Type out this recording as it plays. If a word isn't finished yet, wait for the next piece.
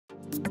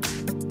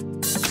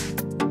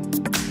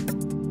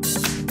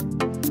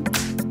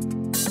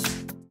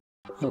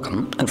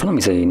Welcome, in front of me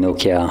is a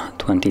Nokia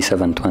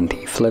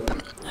 2720 Flip,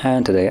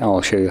 and today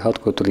I'll show you how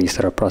to go to the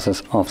setup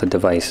process of the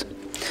device.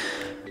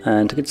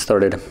 And to get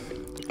started,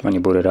 when you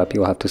boot it up,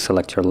 you'll have to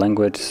select your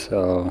language,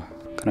 so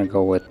I'm gonna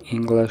go with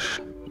English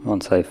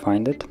once I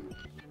find it.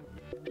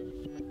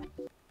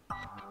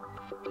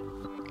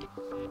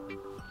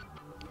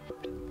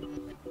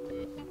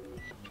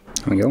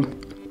 There we go.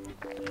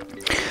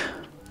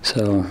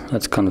 So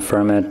let's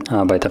confirm it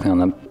by tapping on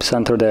the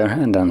center there,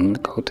 and then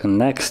go to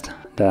next,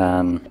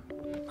 then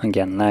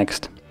again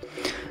next.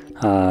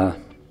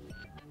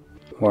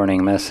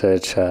 Warning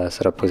message,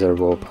 setup wizard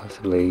will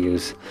possibly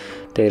use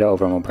data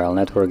over mobile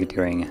network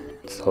during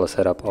install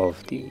setup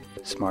of the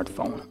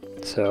smartphone.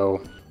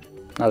 So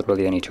not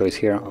really any choice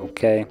here.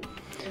 Okay.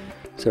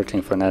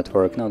 Searching for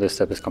network. No, this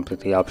step is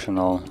completely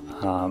optional.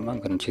 I'm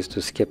going to choose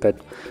to skip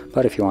it,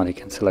 but if you want, you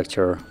can select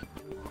your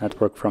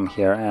network from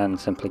here and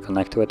simply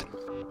connect to it.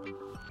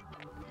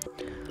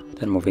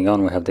 Then moving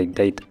on, we have the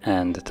date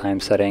and the time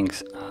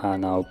settings.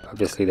 Now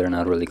obviously they're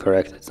not really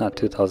correct. It's not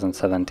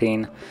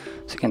 2017,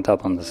 so you can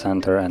tap on the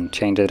center and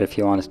change it if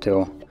you want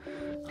to.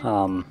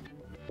 I'm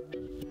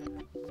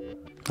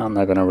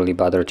not gonna really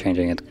bother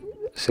changing it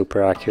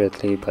super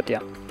accurately, but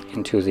yeah, you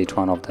can choose each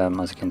one of them,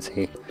 as you can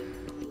see,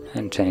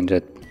 and change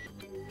it.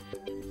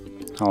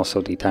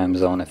 Also the time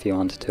zone if you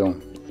want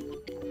to.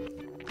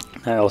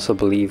 I also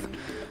believe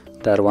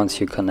that once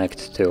you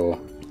connect to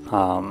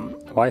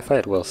Wi-Fi,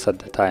 it will set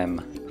the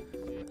time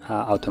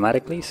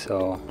automatically,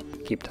 so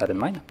keep that in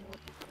mind.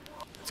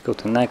 Let's go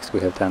to next. We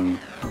have then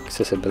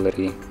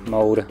accessibility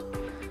mode,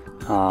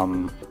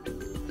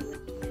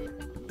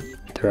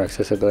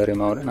 accessibility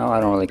mode. Now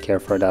I don't really care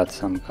for that,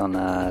 so I'm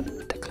gonna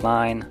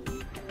decline.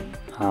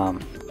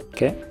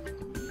 Okay,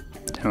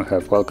 then we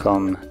have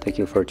welcome, thank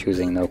you for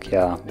choosing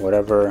Nokia,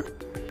 whatever.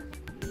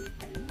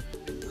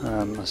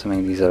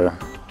 Assuming these are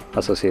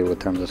associated with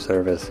terms of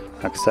service,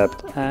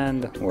 accept,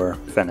 and we're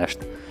finished.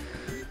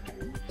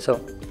 So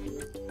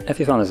if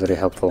you found this very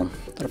helpful,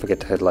 don't forget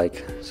to hit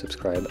like,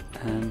 subscribe,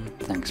 and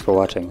thanks for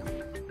watching.